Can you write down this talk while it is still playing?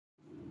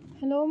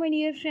Hello, my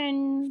dear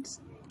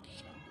friends.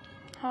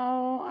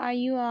 How are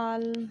you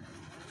all?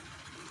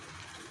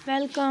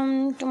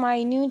 Welcome to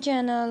my new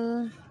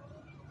channel,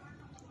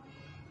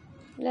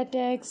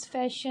 Latex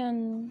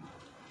Fashion.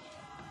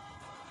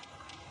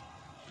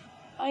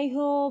 I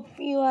hope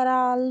you are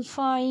all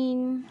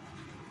fine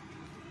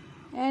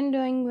and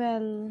doing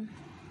well.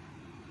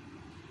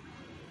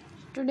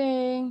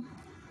 Today,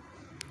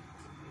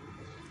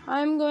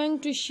 I am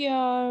going to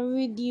share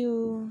with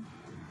you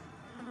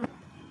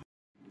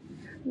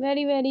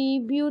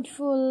very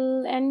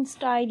beautiful and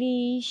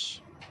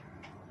stylish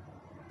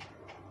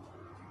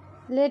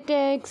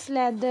latex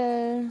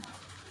leather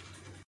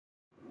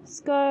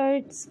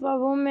skirts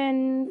for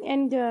women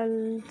and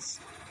girls.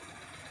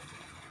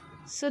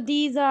 So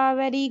these are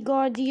very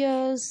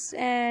gorgeous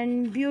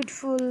and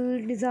beautiful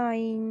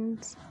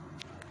designs.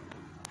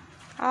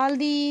 All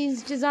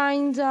these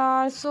designs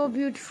are so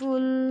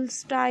beautiful,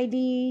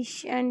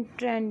 stylish and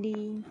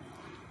trendy.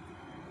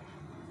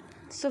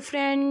 So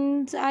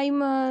friends, I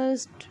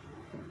must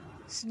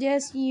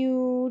suggest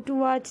you to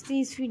watch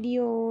this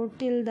video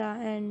till the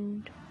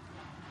end.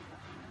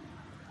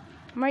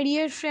 My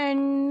dear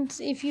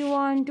friends, if you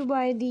want to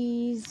buy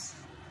these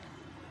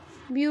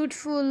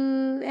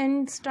beautiful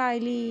and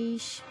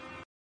stylish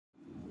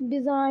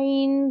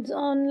designs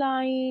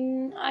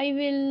online, I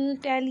will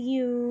tell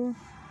you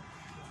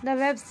the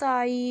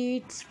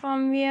websites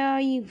from where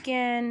you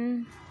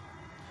can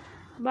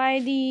buy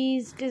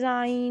these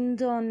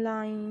designs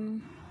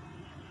online.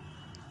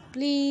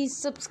 Please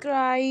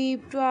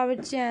subscribe to our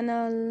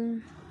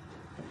channel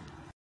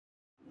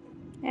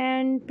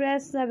and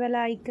press the bell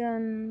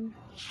icon.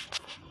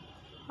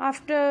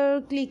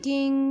 After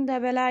clicking the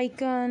bell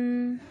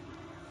icon,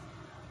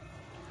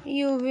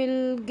 you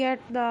will get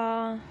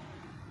the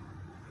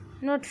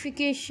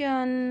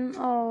notification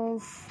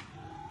of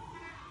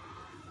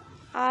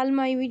all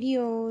my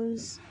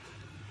videos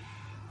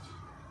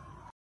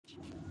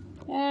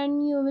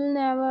and you will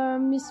never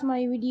miss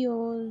my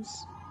videos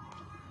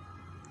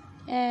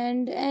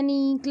and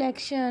any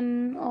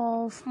collection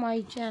of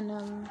my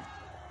channel.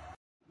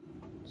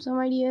 So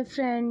my dear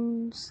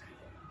friends,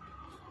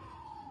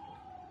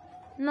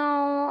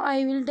 now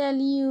I will tell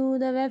you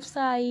the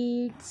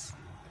websites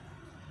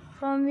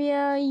from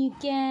where you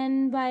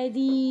can buy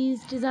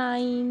these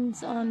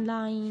designs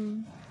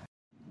online.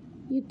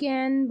 You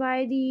can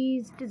buy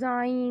these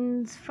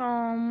designs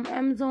from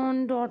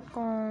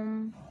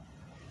Amazon.com,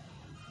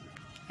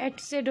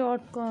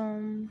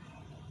 Etsy.com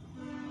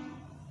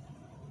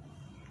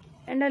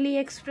and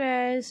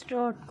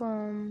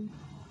AliExpress.com.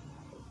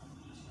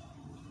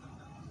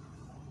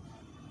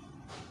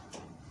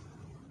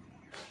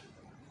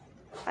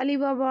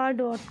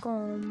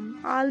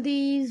 Alibaba.com. All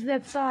these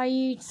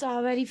websites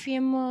are very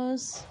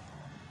famous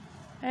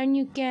and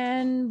you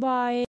can buy